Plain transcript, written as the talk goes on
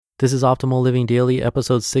This is Optimal Living Daily,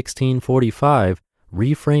 episode 1645,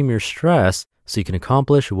 Reframe Your Stress so you can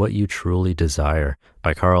accomplish what you truly desire,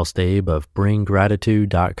 by Carl Stabe of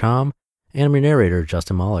BringGratitude.com, and I'm your narrator,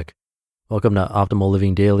 Justin Malik. Welcome to Optimal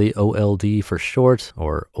Living Daily, OLD for short,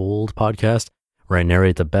 or OLD podcast, where I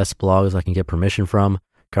narrate the best blogs I can get permission from,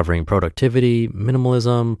 covering productivity,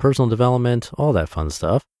 minimalism, personal development, all that fun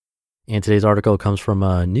stuff. And today's article comes from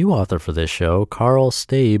a new author for this show, Carl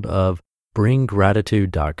Stabe of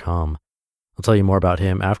BringGratitude.com. I'll tell you more about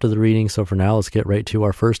him after the reading, so for now, let's get right to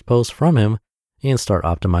our first post from him and start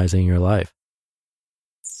optimizing your life.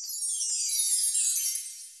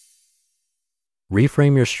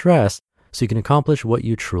 Reframe Your Stress so you can accomplish what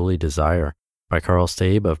you truly desire, by Carl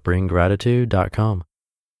Stabe of BringGratitude.com.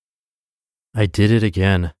 I did it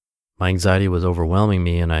again. My anxiety was overwhelming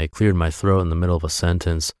me and I cleared my throat in the middle of a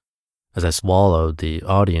sentence. As I swallowed, the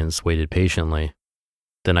audience waited patiently.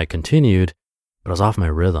 Then I continued, but I was off my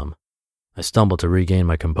rhythm. I stumbled to regain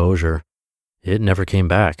my composure. It never came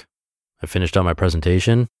back. I finished up my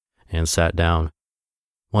presentation and sat down.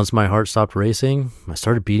 Once my heart stopped racing, I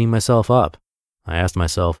started beating myself up. I asked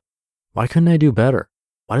myself, why couldn't I do better?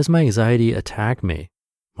 Why does my anxiety attack me?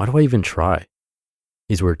 Why do I even try?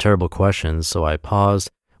 These were terrible questions, so I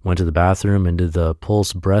paused, went to the bathroom, and did the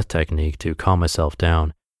pulse breath technique to calm myself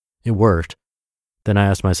down. It worked. Then I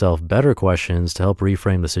asked myself better questions to help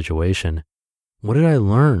reframe the situation. What did I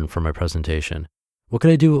learn from my presentation? What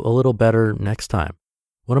could I do a little better next time?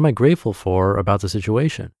 What am I grateful for about the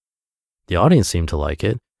situation? The audience seemed to like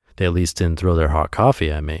it. They at least didn't throw their hot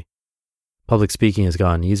coffee at me. Public speaking has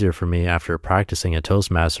gotten easier for me after practicing at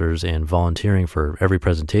Toastmasters and volunteering for every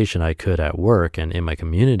presentation I could at work and in my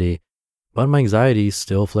community, but my anxiety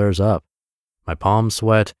still flares up. My palms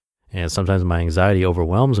sweat, and sometimes my anxiety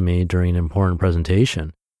overwhelms me during an important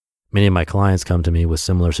presentation. Many of my clients come to me with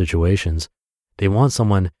similar situations. They want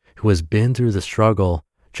someone who has been through the struggle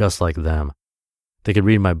just like them. They could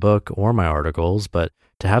read my book or my articles, but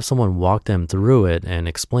to have someone walk them through it and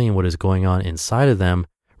explain what is going on inside of them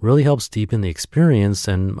really helps deepen the experience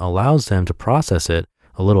and allows them to process it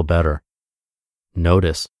a little better.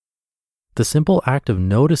 Notice. The simple act of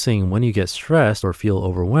noticing when you get stressed or feel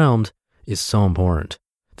overwhelmed is so important.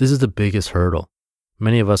 This is the biggest hurdle.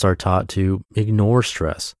 Many of us are taught to ignore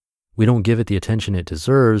stress. We don't give it the attention it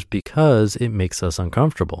deserves because it makes us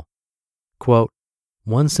uncomfortable. Quote,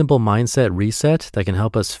 one simple mindset reset that can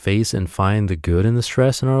help us face and find the good in the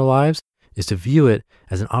stress in our lives is to view it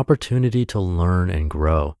as an opportunity to learn and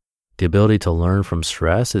grow. The ability to learn from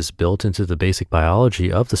stress is built into the basic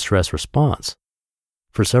biology of the stress response.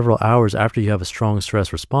 For several hours after you have a strong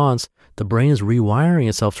stress response, the brain is rewiring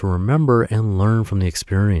itself to remember and learn from the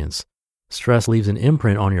experience. Stress leaves an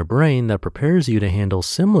imprint on your brain that prepares you to handle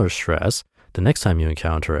similar stress the next time you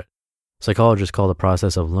encounter it. Psychologists call the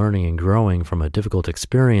process of learning and growing from a difficult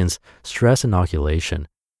experience stress inoculation.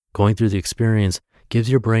 Going through the experience gives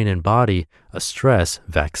your brain and body a stress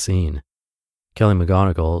vaccine. Kelly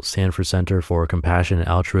McGonigal, Stanford Center for Compassion and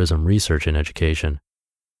Altruism Research and Education.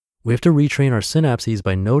 We have to retrain our synapses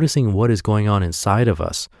by noticing what is going on inside of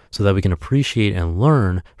us so that we can appreciate and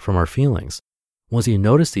learn from our feelings. Once you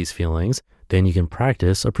notice these feelings, then you can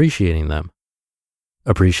practice appreciating them.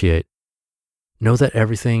 Appreciate. Know that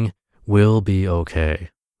everything will be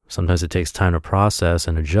okay. Sometimes it takes time to process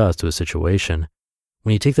and adjust to a situation.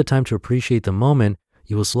 When you take the time to appreciate the moment,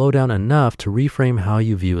 you will slow down enough to reframe how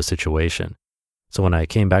you view a situation. So when I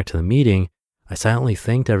came back to the meeting, I silently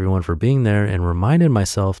thanked everyone for being there and reminded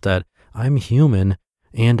myself that I'm human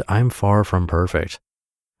and I'm far from perfect.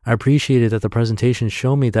 I appreciated that the presentation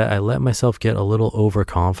showed me that I let myself get a little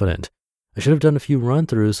overconfident. I should have done a few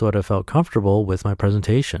run-throughs so that I felt comfortable with my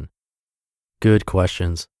presentation. Good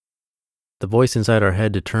questions. The voice inside our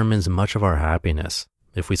head determines much of our happiness.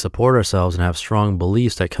 If we support ourselves and have strong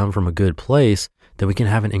beliefs that come from a good place, then we can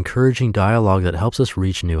have an encouraging dialogue that helps us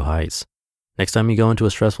reach new heights. Next time you go into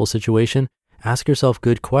a stressful situation, ask yourself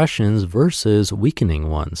good questions versus weakening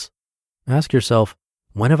ones. Ask yourself,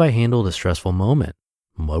 when have I handled a stressful moment?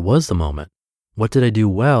 What was the moment? What did I do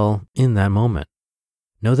well in that moment?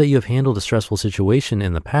 Know that you have handled a stressful situation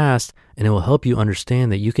in the past, and it will help you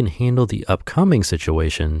understand that you can handle the upcoming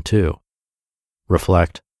situation too.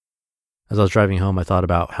 Reflect. As I was driving home, I thought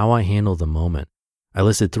about how I handled the moment. I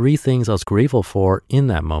listed 3 things I was grateful for in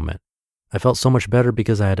that moment. I felt so much better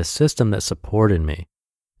because I had a system that supported me.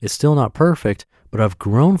 It's still not perfect, but I've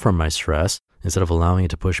grown from my stress instead of allowing it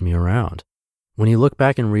to push me around. When you look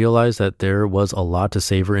back and realize that there was a lot to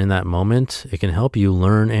savor in that moment, it can help you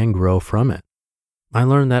learn and grow from it. I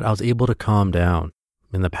learned that I was able to calm down.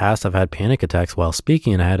 In the past, I've had panic attacks while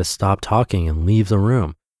speaking and I had to stop talking and leave the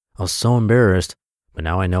room. I was so embarrassed, but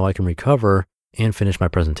now I know I can recover and finish my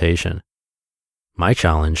presentation. My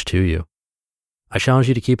challenge to you. I challenge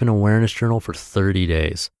you to keep an awareness journal for 30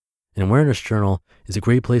 days. An awareness journal is a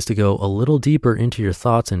great place to go a little deeper into your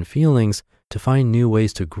thoughts and feelings to find new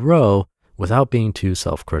ways to grow without being too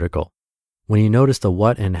self-critical. When you notice the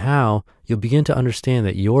what and how, you'll begin to understand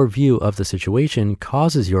that your view of the situation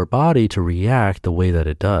causes your body to react the way that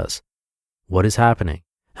it does. What is happening?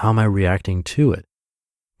 How am I reacting to it?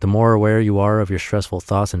 The more aware you are of your stressful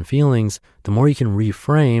thoughts and feelings, the more you can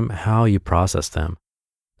reframe how you process them.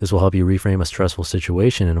 This will help you reframe a stressful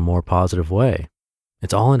situation in a more positive way.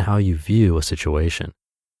 It's all in how you view a situation.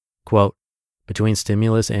 Quote, between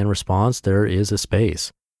stimulus and response, there is a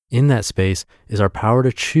space. In that space is our power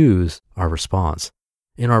to choose our response.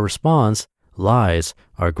 In our response lies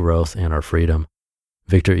our growth and our freedom.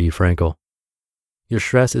 Viktor E. Frankl. Your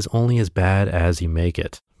stress is only as bad as you make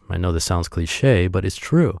it. I know this sounds cliche, but it's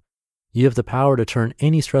true. You have the power to turn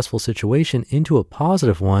any stressful situation into a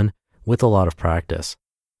positive one with a lot of practice.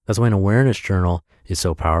 That's why an awareness journal is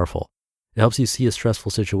so powerful. It helps you see a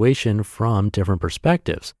stressful situation from different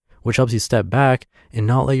perspectives, which helps you step back and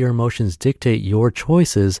not let your emotions dictate your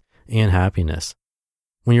choices and happiness.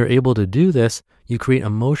 When you're able to do this, you create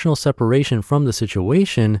emotional separation from the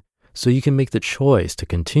situation so you can make the choice to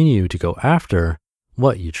continue to go after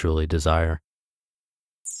what you truly desire.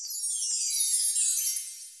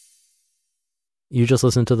 You just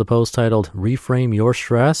listened to the post titled Reframe Your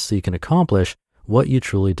Stress So You Can Accomplish What You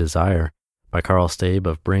Truly Desire by Carl Stabe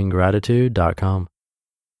of BringGratitude.com.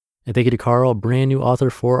 And thank you to Carl, brand new author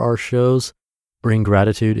for our shows. Bring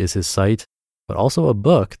Gratitude is his site, but also a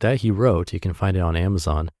book that he wrote. You can find it on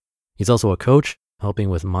Amazon. He's also a coach helping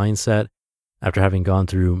with mindset after having gone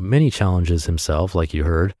through many challenges himself, like you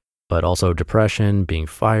heard, but also depression, being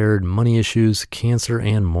fired, money issues, cancer,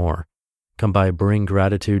 and more. Come by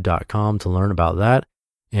BringGratitude.com to learn about that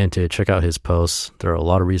and to check out his posts. There are a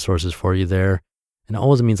lot of resources for you there, and it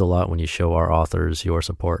always means a lot when you show our authors your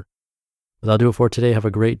support. But that'll do it for today. Have a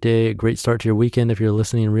great day, a great start to your weekend if you're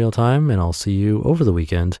listening in real time, and I'll see you over the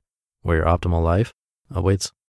weekend where your optimal life awaits.